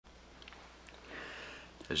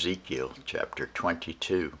Ezekiel chapter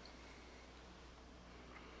 22.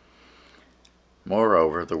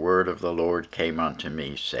 Moreover, the word of the Lord came unto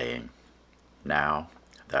me, saying, Now,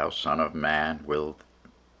 thou son of man, wilt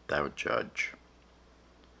thou judge?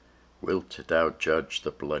 Wilt thou judge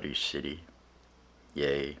the bloody city?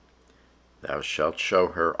 Yea, thou shalt show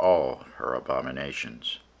her all her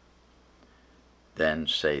abominations. Then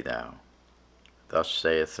say thou, Thus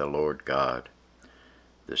saith the Lord God,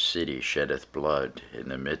 The city sheddeth blood in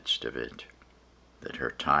the midst of it, that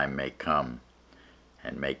her time may come,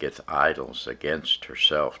 and maketh idols against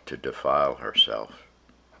herself to defile herself.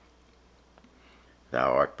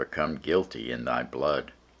 Thou art become guilty in thy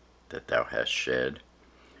blood that thou hast shed,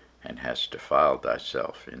 and hast defiled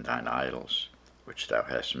thyself in thine idols which thou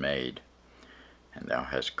hast made, and thou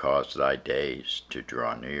hast caused thy days to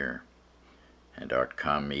draw near, and art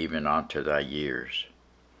come even unto thy years.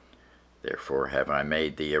 Therefore have I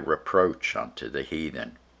made thee a reproach unto the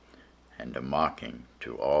heathen, and a mocking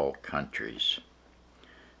to all countries.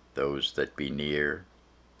 Those that be near,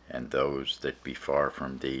 and those that be far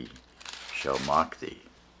from thee, shall mock thee,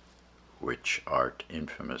 which art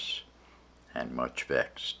infamous and much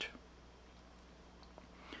vexed.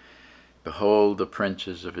 Behold, the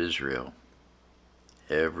princes of Israel,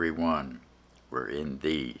 every one were in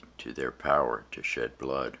thee to their power to shed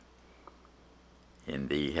blood. In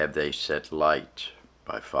thee have they set light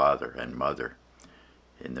by father and mother.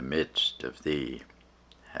 In the midst of thee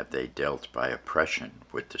have they dealt by oppression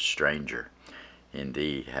with the stranger. In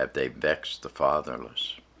thee have they vexed the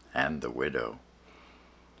fatherless and the widow.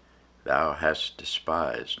 Thou hast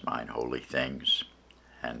despised mine holy things,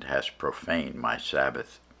 and hast profaned my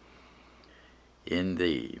Sabbath. In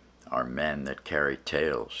thee are men that carry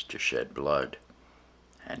tales to shed blood,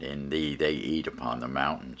 and in thee they eat upon the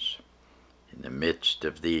mountains. In the midst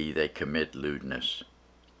of thee they commit lewdness.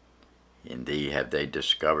 In thee have they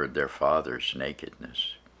discovered their father's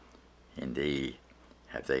nakedness. In thee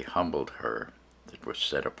have they humbled her that was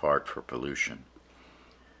set apart for pollution.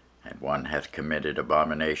 And one hath committed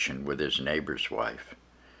abomination with his neighbor's wife,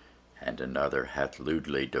 and another hath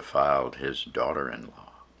lewdly defiled his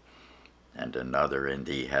daughter-in-law, and another in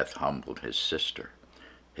thee hath humbled his sister,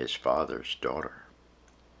 his father's daughter.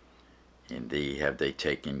 In thee have they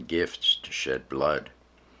taken gifts to shed blood.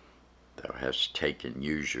 Thou hast taken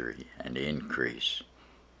usury and increase.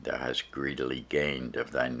 Thou hast greedily gained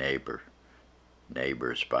of thy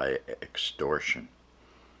neighbors by extortion,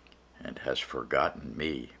 and hast forgotten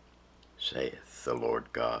me, saith the Lord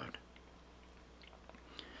God.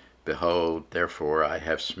 Behold, therefore I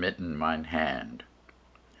have smitten mine hand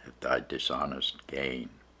at thy dishonest gain,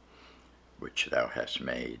 which thou hast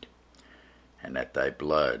made, and at thy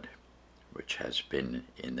blood, which has been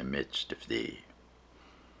in the midst of thee.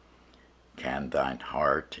 Can thine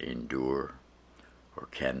heart endure, or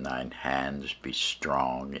can thine hands be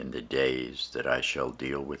strong in the days that I shall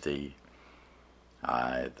deal with thee?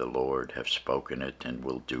 I, the Lord, have spoken it, and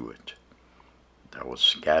will do it. I will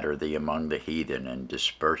scatter thee among the heathen, and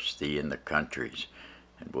disperse thee in the countries,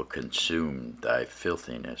 and will consume thy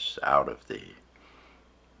filthiness out of thee.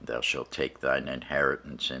 Thou shalt take thine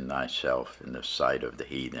inheritance in thyself in the sight of the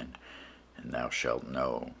heathen, and thou shalt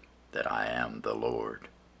know that I am the Lord.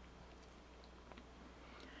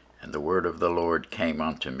 And the word of the Lord came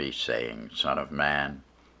unto me, saying, Son of man,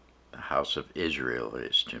 the house of Israel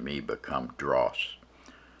is to me become dross.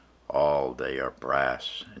 All they are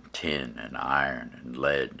brass, and tin, and iron, and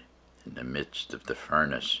lead. In the midst of the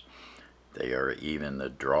furnace they are even the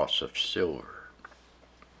dross of silver.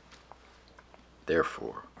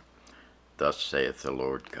 Therefore, thus saith the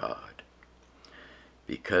Lord God,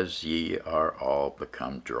 because ye are all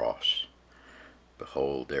become dross,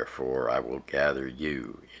 behold, therefore I will gather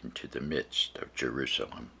you into the midst of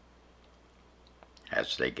Jerusalem,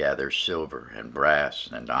 as they gather silver and brass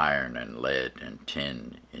and iron and lead and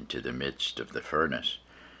tin into the midst of the furnace,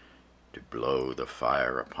 to blow the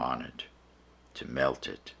fire upon it, to melt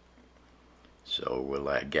it. So will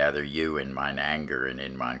I gather you in mine anger and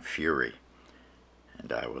in mine fury,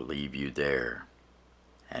 and I will leave you there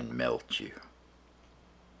and melt you.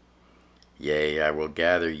 Yea, I will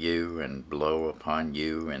gather you and blow upon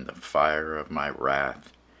you in the fire of my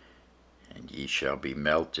wrath, and ye shall be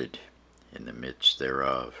melted in the midst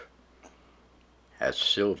thereof. As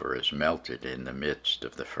silver is melted in the midst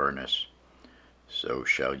of the furnace, so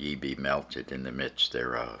shall ye be melted in the midst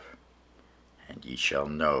thereof, and ye shall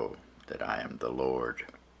know that I am the Lord.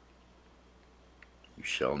 You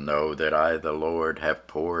shall know that I, the Lord, have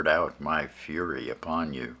poured out my fury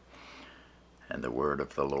upon you. And the word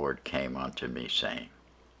of the Lord came unto me, saying,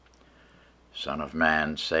 Son of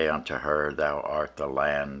man, say unto her, Thou art the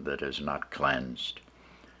land that is not cleansed.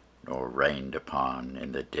 nor rained upon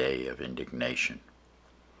in the day of indignation.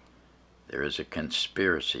 There is a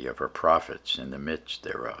conspiracy of her prophets in the midst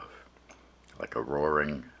thereof, like a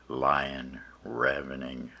roaring lion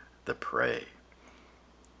ravening the prey.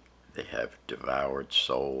 They have devoured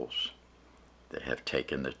souls. They have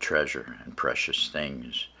taken the treasure and precious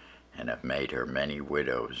things, and have made her many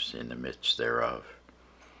widows in the midst thereof.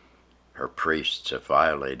 Her priests have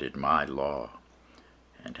violated my law,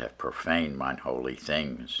 and have profaned mine holy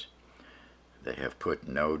things. They have put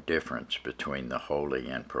no difference between the holy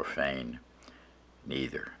and profane,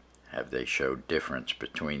 neither have they showed difference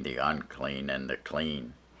between the unclean and the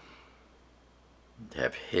clean. They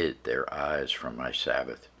have hid their eyes from my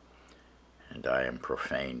Sabbath, and I am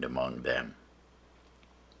profaned among them.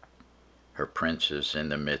 Her princes in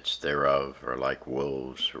the midst thereof are like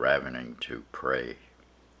wolves ravening the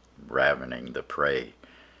prey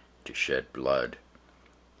to shed blood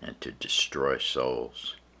and to destroy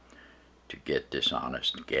souls, to get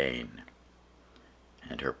dishonest gain.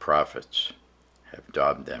 And her prophets have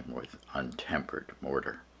daubed them with untempered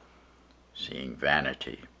mortar, seeing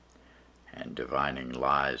vanity and divining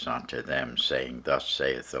lies unto them, saying, Thus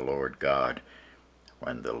saith the Lord God,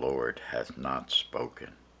 when the Lord hath not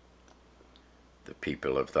spoken. The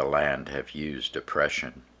people of the land have used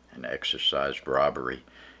oppression and exercised robbery,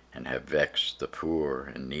 and have vexed the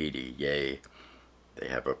poor and needy, yea, they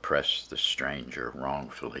have oppressed the stranger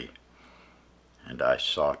wrongfully. And I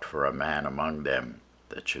sought for a man among them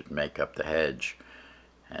that should make up the hedge,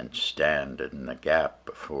 and stand in the gap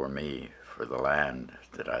before me for the land,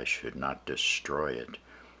 that I should not destroy it,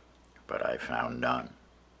 but I found none.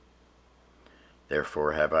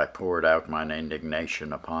 Therefore have I poured out mine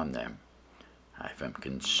indignation upon them. I have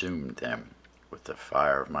consumed them with the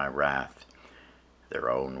fire of my wrath. Their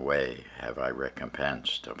own way have I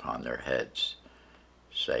recompensed upon their heads,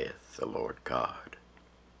 saith the Lord God.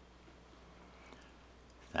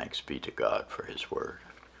 Thanks be to God for his word.